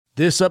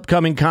This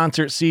upcoming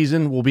concert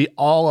season will be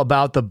all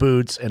about the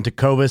boots, and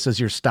Tecovas is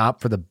your stop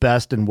for the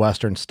best in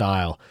Western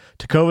style.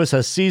 Tecovas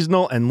has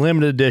seasonal and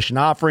limited edition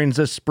offerings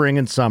this spring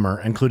and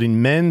summer,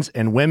 including men's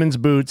and women's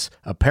boots,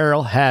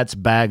 apparel, hats,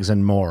 bags,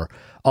 and more.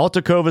 All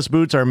Tecovas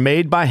boots are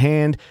made by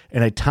hand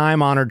in a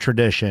time-honored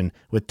tradition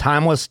with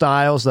timeless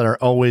styles that are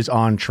always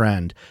on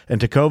trend. And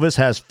Tecovas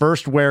has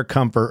first wear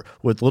comfort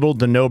with little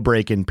to no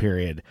break-in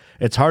period.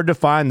 It's hard to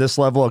find this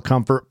level of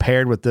comfort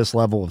paired with this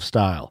level of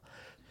style.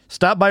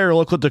 Stop by your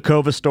local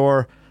Tecovas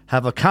store,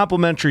 have a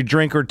complimentary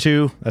drink or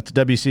two, that's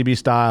WCB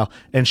style,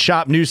 and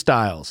shop new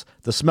styles.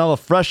 The smell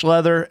of fresh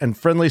leather and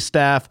friendly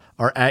staff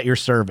are at your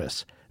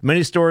service.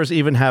 Many stores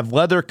even have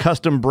leather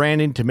custom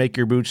branding to make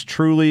your boots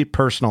truly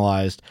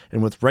personalized.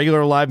 And with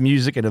regular live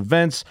music and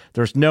events,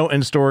 there's no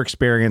in-store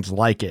experience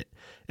like it.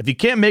 If you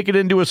can't make it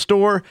into a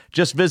store,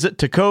 just visit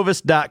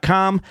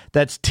tecovas.com.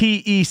 That's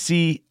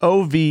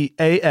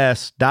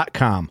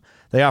TECOVAS.com.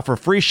 They offer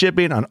free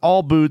shipping on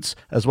all boots,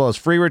 as well as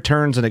free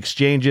returns and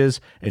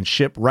exchanges, and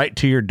ship right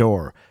to your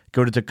door.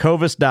 Go to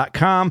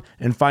tecovas.com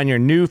and find your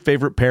new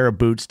favorite pair of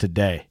boots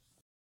today.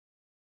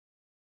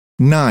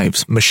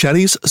 Knives,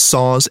 machetes,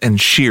 saws, and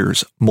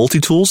shears,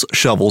 multi-tools,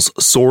 shovels,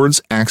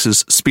 swords,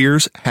 axes,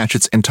 spears,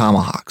 hatchets, and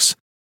tomahawks.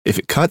 If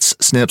it cuts,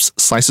 snips,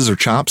 slices, or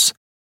chops,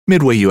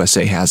 Midway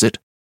USA has it.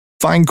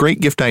 Find great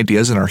gift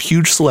ideas in our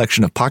huge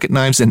selection of pocket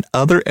knives and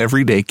other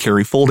everyday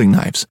carry folding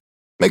knives.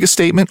 Make a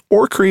statement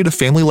or create a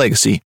family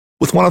legacy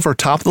with one of our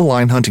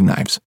top-of-the-line hunting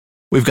knives.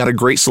 We've got a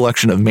great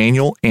selection of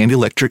manual and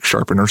electric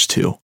sharpeners,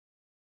 too.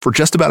 For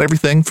just about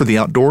everything for the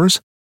outdoors,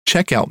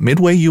 check out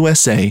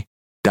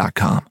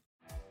MidwayUSA.com.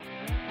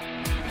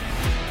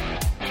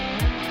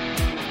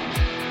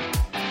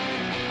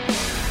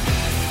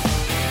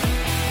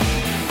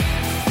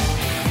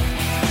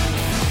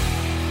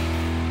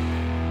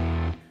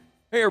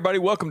 Hey, everybody.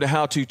 Welcome to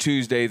How To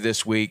Tuesday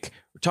this week.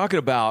 We're talking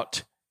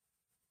about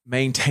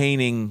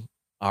maintaining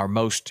our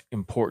most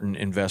important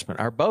investment,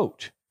 our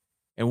boat.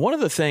 And one of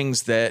the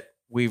things that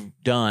we've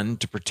done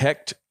to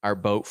protect our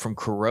boat from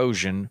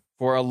corrosion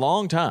for a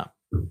long time,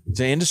 it's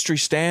an industry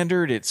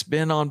standard. It's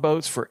been on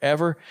boats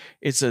forever.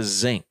 It's a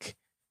zinc.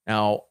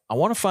 Now, I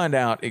want to find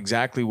out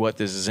exactly what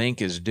this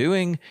zinc is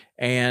doing.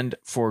 And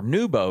for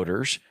new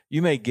boaters,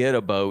 you may get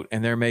a boat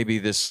and there may be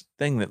this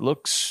thing that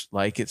looks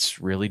like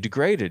it's really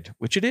degraded,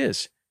 which it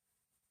is.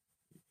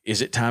 Is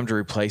it time to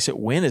replace it?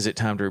 When is it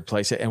time to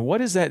replace it? And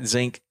what is that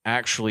zinc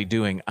actually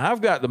doing?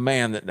 I've got the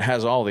man that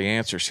has all the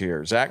answers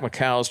here, Zach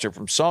McAllister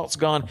from Salt's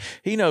Gone.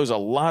 He knows a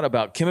lot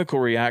about chemical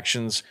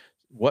reactions,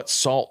 what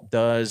salt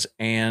does,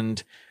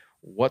 and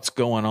what's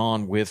going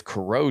on with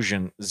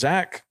corrosion.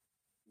 Zach,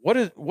 what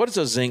is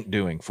a zinc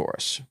doing for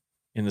us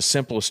in the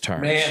simplest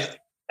terms? Man,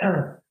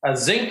 a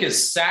zinc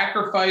is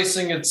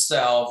sacrificing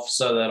itself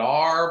so that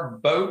our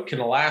boat can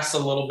last a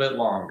little bit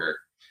longer.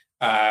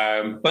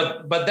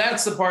 But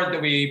that's the part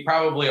that we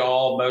probably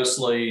all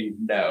mostly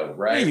know,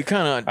 right? Yeah, you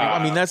kind of,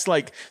 I mean, that's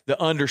like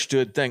the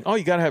understood thing. Oh,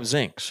 you got to have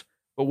zincs.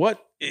 But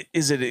what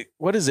is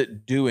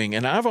it doing?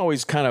 And I've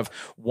always kind of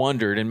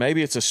wondered, and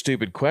maybe it's a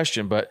stupid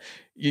question, but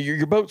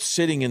your boat's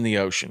sitting in the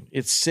ocean.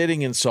 It's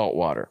sitting in salt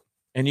water.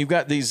 And you've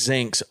got these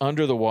zincs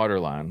under the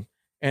waterline,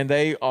 and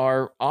they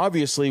are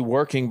obviously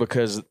working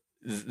because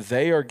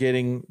they are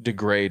getting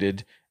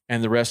degraded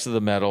and the rest of the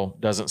metal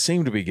doesn't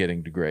seem to be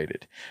getting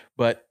degraded.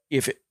 But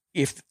if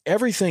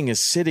everything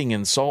is sitting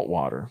in salt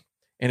water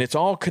and it's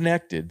all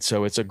connected,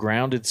 so it's a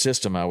grounded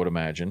system, I would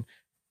imagine,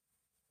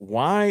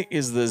 why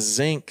is the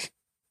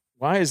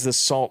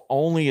salt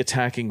only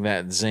attacking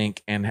that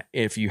zinc? And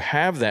if you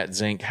have that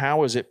zinc,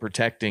 how is it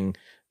protecting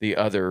the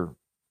other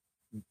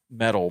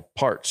metal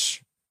parts,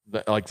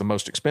 like the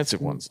most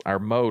expensive ones, our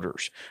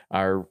motors,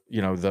 our,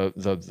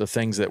 the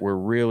things that we're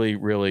really,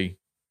 really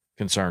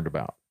concerned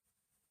about?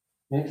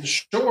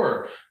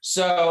 Sure.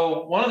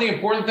 So one of the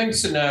important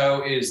things to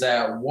know is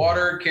that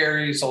water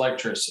carries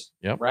electricity,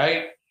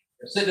 right?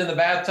 You're sitting in the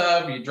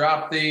bathtub, you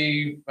drop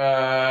the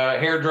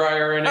hair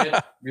dryer in it,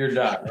 you're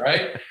done,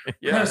 right?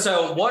 Yeah.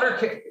 So water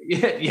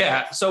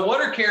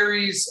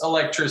carries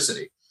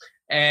electricity.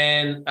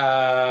 And,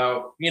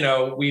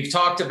 we've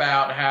talked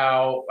about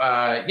how,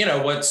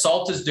 what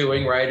salt is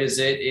doing, right, is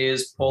it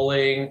is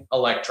pulling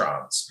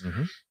electrons.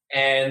 Mm-hmm.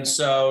 And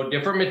so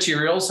different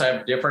materials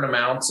have different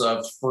amounts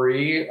of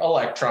free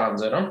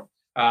electrons in them,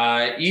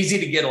 easy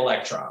to get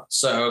electrons.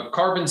 So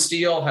carbon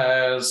steel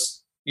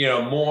has,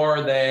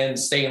 more than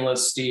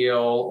stainless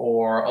steel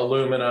or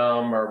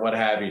aluminum or what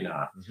have you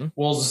not. Mm-hmm.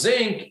 Well,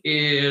 zinc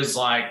is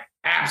like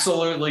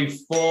absolutely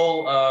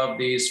full of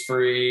these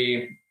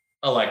free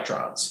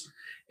electrons.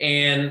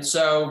 And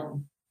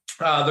so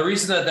the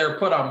reason that they're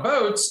put on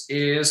boats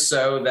is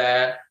so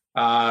that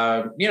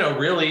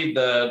really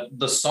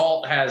the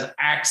salt has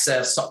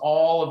access to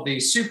all of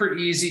these super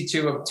easy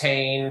to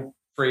obtain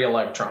free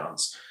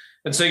electrons.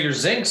 And so your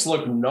zincs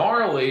look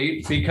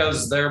gnarly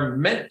because they're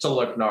meant to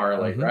look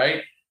gnarly, mm-hmm.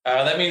 right?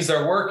 That means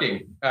they're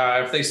working.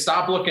 If they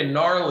stop looking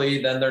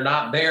gnarly, then they're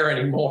not there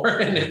anymore.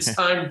 And it's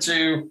time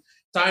to,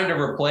 time to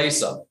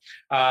replace them.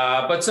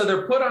 But so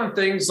they're put on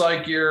things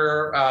like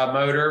your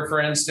motor, for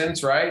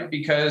instance, right?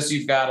 Because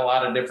you've got a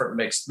lot of different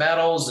mixed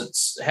metals.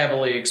 It's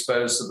heavily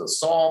exposed to the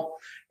salt.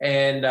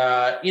 And,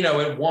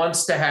 it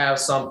wants to have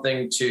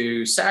something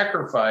to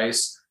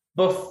sacrifice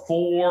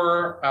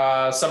before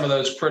some of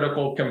those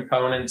critical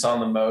components on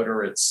the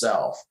motor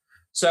itself.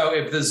 So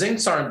if the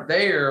zincs aren't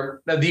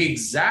there, the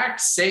exact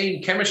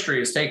same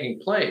chemistry is taking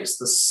place,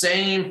 the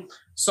same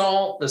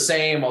salt, the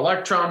same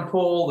electron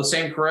pull, the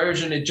same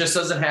corrosion. It just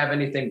doesn't have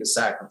anything to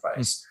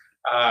sacrifice.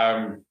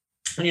 So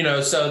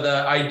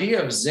the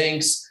idea of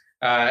zincs,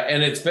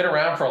 and it's been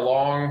around for a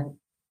long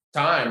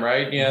time,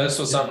 right? This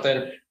was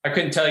something I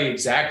couldn't tell you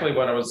exactly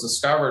when it was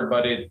discovered,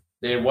 but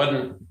it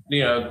wasn't,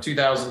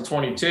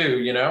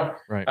 2022,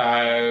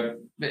 right.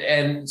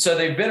 And so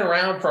they've been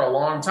around for a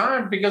long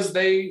time because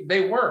they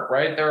work,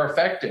 right? They're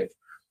effective.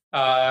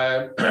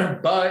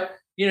 But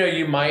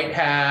you might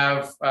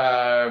have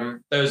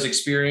those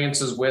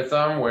experiences with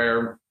them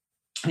where,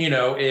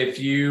 if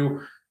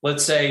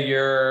let's say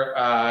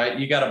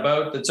you got a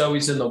boat that's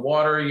always in the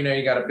water,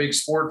 you got a big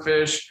sport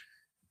fish,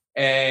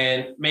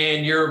 and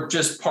man, you're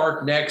just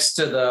parked next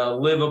to the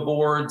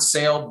liveaboard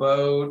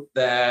sailboat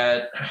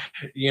that,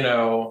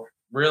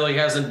 really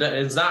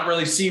it's not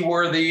really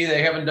seaworthy.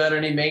 They haven't done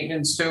any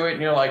maintenance to it.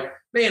 And you're like,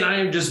 man, I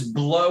am just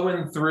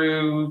blowing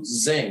through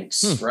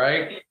zincs,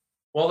 right?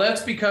 Well,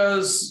 that's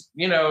because,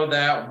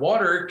 that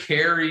water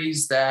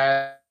carries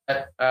that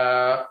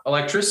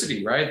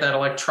electricity, right? That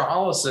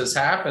electrolysis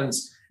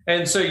happens.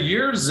 And so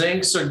your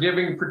zincs are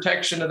giving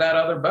protection to that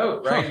other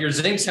boat, right? Your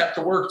zincs have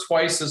to work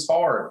twice as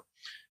hard.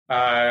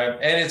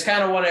 And it's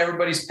kind of one of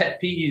everybody's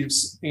pet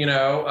peeves,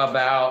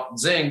 about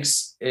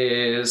zincs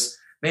is,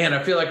 man,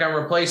 I feel like I'm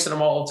replacing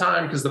them all the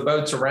time because the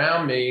boats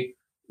around me,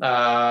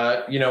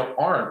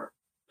 aren't.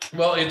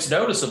 Well, it's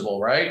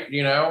noticeable, right?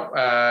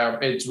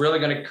 It's really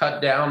going to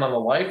cut down on the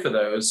life of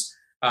those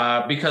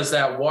because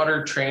that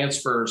water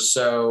transfers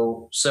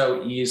so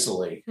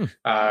easily.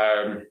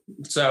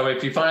 So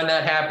if you find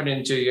that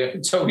happening to you,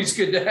 it's always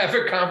good to have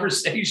a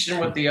conversation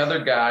with the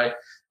other guy.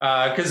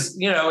 Because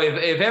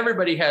if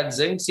everybody had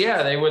zincs,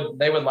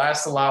 they would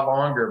last a lot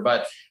longer.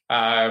 But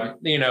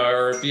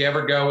or if you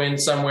ever go in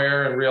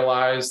somewhere and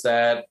realize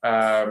that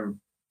hey,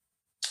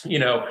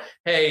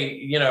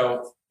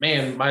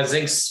 man, my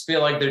zincs feel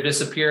like they're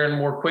disappearing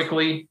more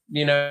quickly.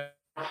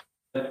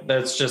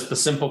 That's just the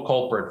simple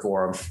culprit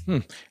for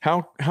them.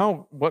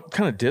 What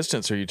kind of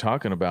distance are you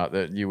talking about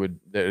that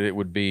it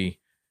would be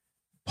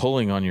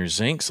pulling on your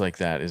zincs like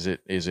that? Is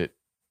it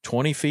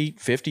 20 feet,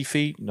 50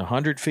 feet,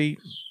 100 feet?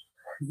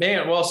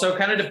 Man, well, so it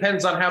kind of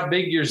depends on how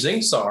big your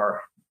zincs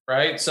are,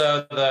 right?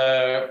 So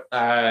the,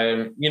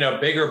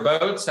 bigger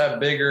boats have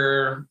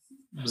bigger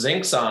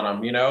zincs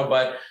on them,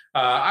 but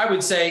I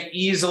would say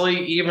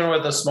easily, even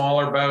with a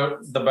smaller boat,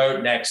 the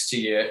boat next to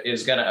you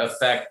is going to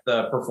affect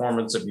the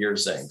performance of your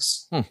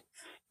zincs.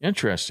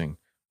 Interesting.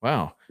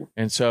 Wow.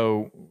 And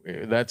so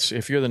that's,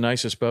 if you're the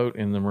nicest boat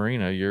in the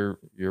marina, you're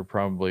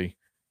probably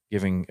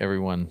giving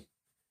everyone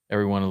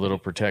a little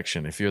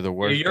protection. If you're the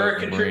worst, you're a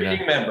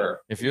contributing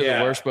member. If you're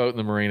the worst boat in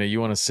the marina, you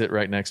want to sit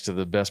right next to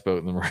the best boat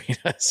in the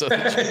marina. So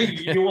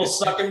you will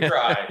suck and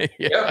dry.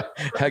 Yep.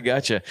 I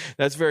gotcha.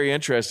 That's very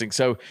interesting.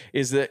 So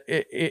is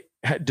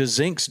does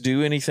zincs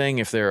do anything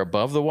if they're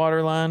above the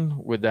water line?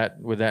 Would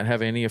that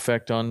have any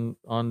effect on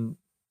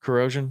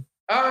corrosion?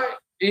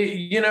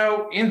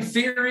 In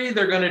theory,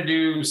 they're going to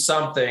do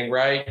something,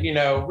 right?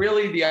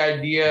 Really the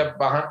idea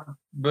behind,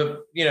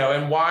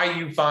 and why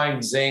you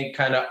find zinc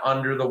kind of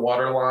under the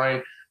water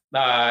line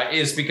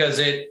is because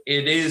it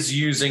is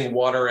using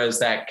water as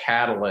that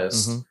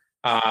catalyst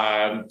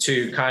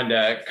to kind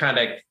of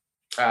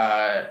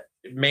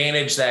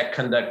manage that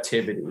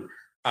conductivity.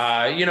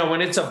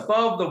 When it's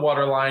above the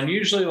water line,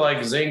 usually like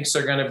zincs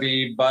are going to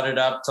be butted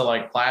up to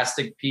like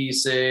plastic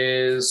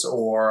pieces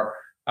or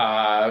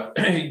kind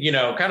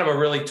of a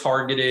really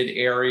targeted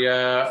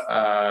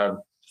area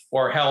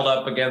or held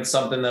up against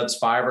something that's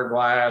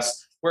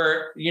fiberglass.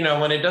 Where,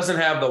 when it doesn't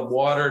have the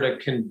water to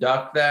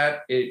conduct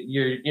that,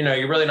 you're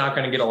really not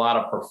going to get a lot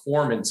of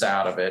performance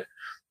out of it.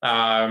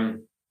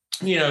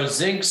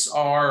 Zincs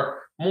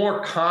are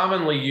more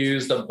commonly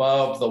used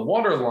above the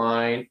water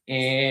line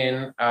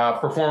in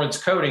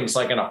performance coatings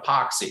like an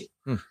epoxy.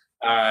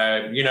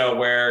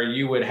 Where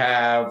you would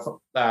have,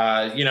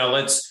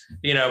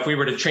 if we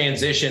were to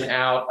transition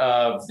out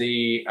of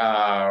the,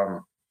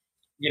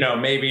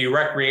 maybe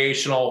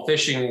recreational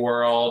fishing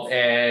world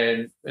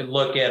and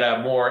look at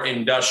a more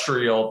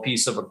industrial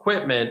piece of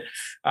equipment,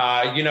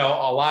 a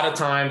lot of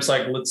times,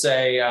 like, let's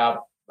say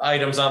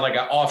items on like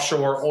an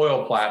offshore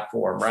oil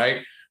platform,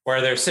 right? Where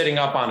they're sitting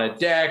up on a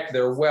deck,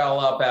 they're well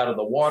up out of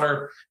the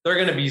water. They're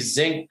going to be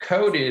zinc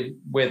coated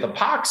with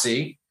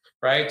epoxy,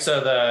 right?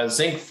 So the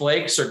zinc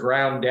flakes are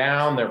ground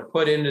down, they're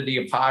put into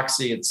the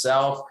epoxy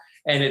itself,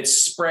 and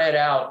it's spread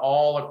out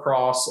all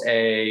across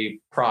a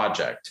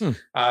project.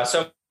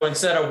 So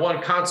instead of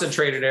one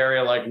concentrated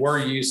area like we're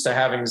used to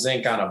having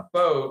zinc on a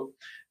boat,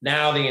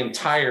 Now the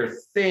entire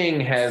thing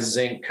has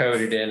zinc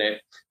coated in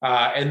it.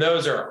 And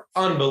those are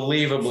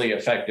unbelievably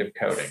effective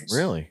coatings.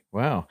 Really?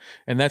 Wow.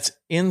 And that's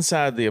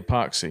inside the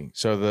epoxy.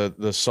 So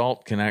the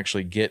salt can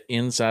actually get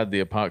inside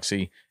the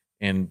epoxy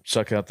and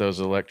suck out those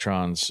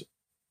electrons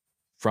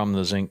from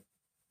the zinc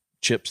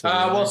chips.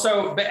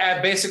 So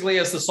basically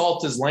as the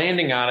salt is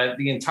landing on it,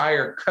 the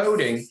entire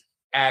coating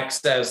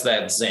acts as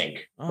that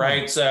zinc,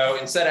 right? So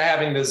instead of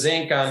having the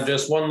zinc on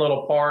just one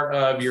little part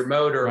of your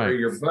motor or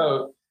your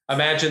boat,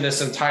 imagine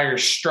this entire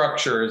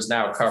structure is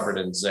now covered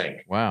in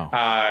zinc.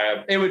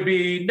 Wow. It would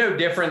be no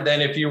different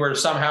than if you were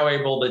somehow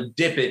able to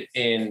dip it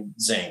in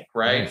zinc,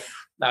 right?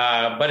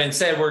 But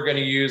instead, we're going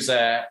to use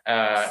an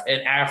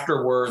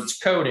afterwards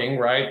coating,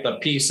 right? The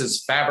piece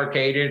is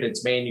fabricated,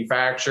 it's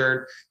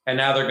manufactured, and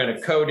now they're going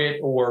to coat it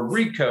or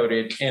recoat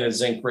it in a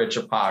zinc-rich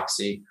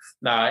epoxy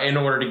in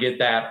order to get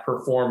that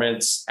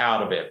performance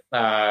out of it.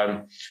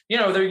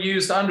 They're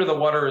used under the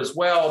water as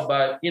well,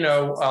 but, a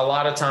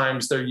lot of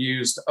times they're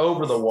used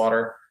over the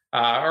water.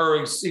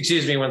 When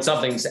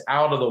something's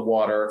out of the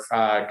water,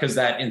 because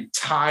that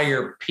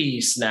entire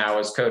piece now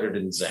is coated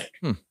in zinc.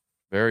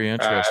 Very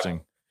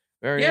interesting.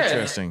 Very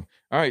interesting.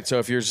 All right. So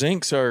if your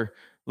zincs are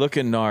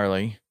looking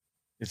gnarly,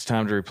 it's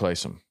time to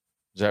replace them.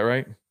 Is that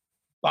right?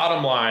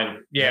 Bottom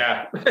line.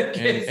 Yeah.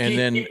 And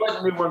then, keep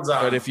putting new ones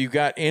on. But if you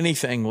got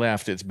anything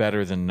left, it's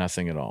better than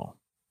nothing at all.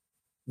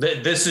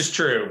 This is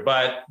true,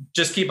 but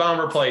just keep on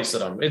replacing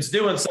them. It's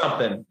doing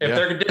something. If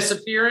they're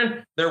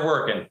disappearing, they're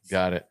working.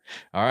 Got it.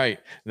 All right.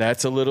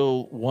 That's a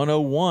little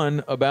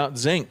 101 about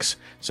zincs.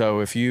 So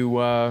if you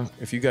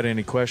got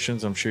any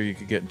questions, I'm sure you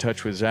could get in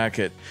touch with Zach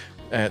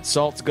at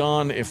Salt's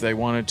Gone. If they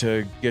wanted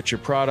to get your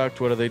product,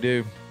 what do they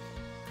do?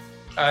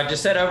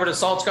 Just head over to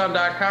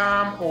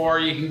saltsgone.com, or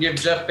you can give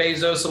Jeff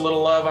Bezos a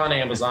little love on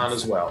Amazon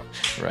as well.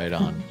 Right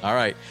on. All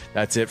right.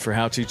 That's it for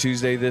How To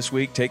Tuesday this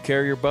week. Take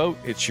care of your boat.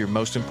 It's your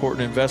most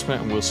important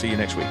investment, and we'll see you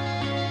next week.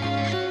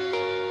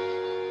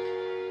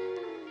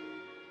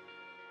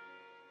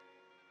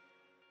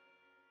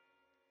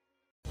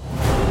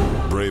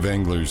 Brave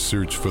anglers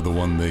search for the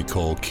one they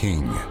call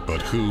king,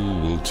 but who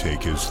will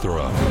take his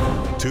throne?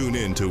 Tune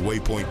in to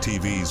Waypoint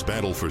TV's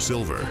Battle for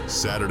Silver,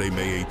 Saturday,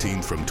 May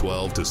 18th from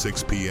 12 to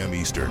 6 p.m.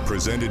 Eastern,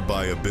 presented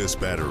by Abyss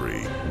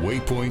Battery.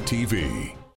 Waypoint TV.